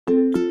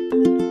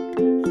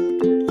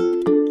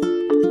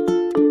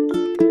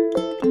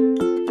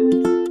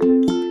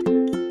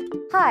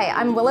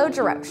I'm Willow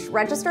Jarosh,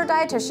 registered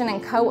dietitian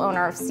and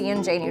co-owner of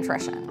C&J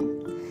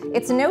Nutrition.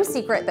 It's no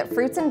secret that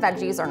fruits and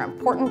veggies are an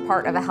important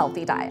part of a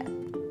healthy diet.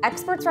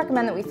 Experts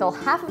recommend that we fill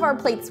half of our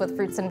plates with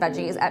fruits and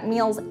veggies at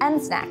meals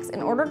and snacks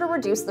in order to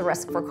reduce the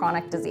risk for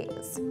chronic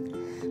disease.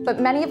 But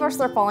many of us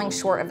are falling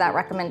short of that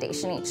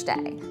recommendation each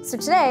day. So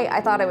today, I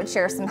thought I would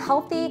share some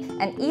healthy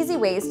and easy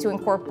ways to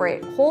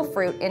incorporate whole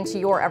fruit into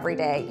your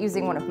everyday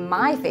using one of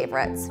my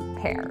favorites,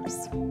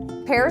 pears.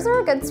 Pears are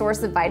a good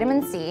source of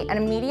vitamin C, and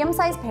a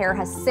medium-sized pear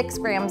has 6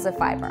 grams of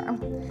fiber.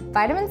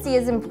 Vitamin C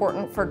is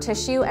important for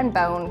tissue and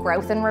bone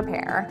growth and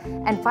repair,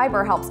 and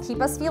fiber helps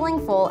keep us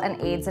feeling full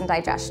and aids in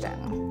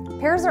digestion.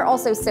 Pears are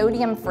also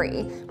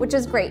sodium-free, which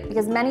is great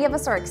because many of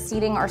us are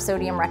exceeding our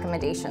sodium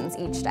recommendations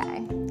each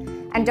day.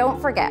 And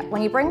don't forget,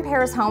 when you bring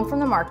pears home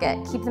from the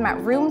market, keep them at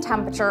room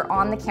temperature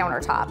on the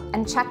countertop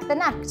and check the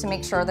neck to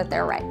make sure that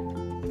they're ripe.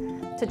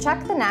 To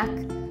check the neck,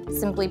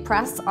 simply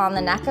press on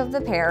the neck of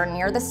the pear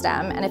near the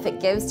stem, and if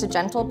it gives to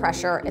gentle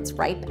pressure, it's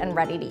ripe and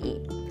ready to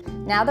eat.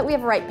 Now that we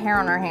have a ripe pear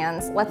on our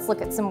hands, let's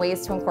look at some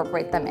ways to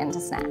incorporate them into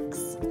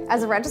snacks.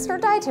 As a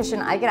registered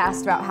dietitian, I get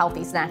asked about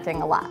healthy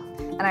snacking a lot,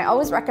 and I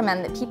always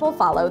recommend that people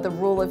follow the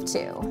rule of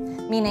 2,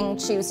 meaning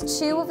choose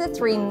 2 of the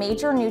 3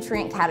 major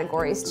nutrient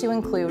categories to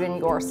include in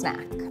your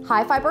snack.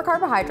 High fiber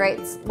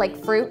carbohydrates like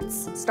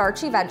fruits,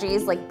 starchy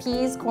veggies like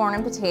peas, corn,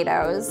 and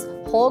potatoes,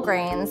 whole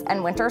grains,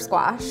 and winter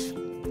squash,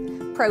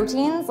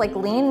 proteins like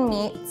lean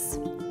meats,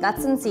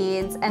 nuts and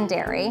seeds, and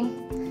dairy,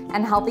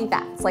 and healthy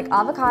fats like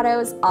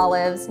avocados,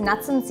 olives,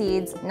 nuts and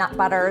seeds, nut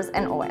butters,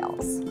 and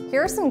oils.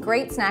 Here are some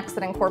great snacks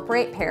that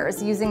incorporate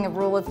pears using the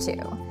rule of 2.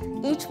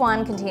 Each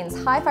one contains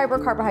high fiber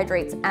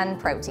carbohydrates and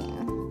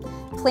protein.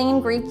 Plain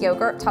Greek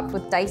yogurt topped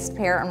with diced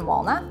pear and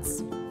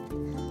walnuts,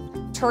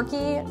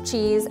 turkey,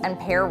 cheese, and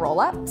pear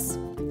roll-ups,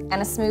 and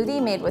a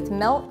smoothie made with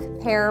milk,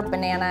 pear,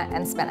 banana,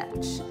 and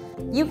spinach.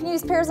 You can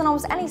use pears in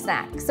almost any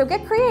snack, so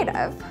get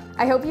creative.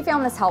 I hope you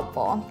found this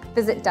helpful.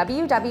 Visit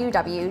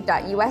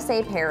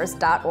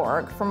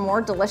www.usapears.org for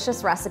more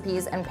delicious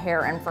recipes and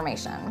pear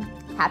information.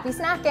 Happy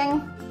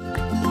snacking!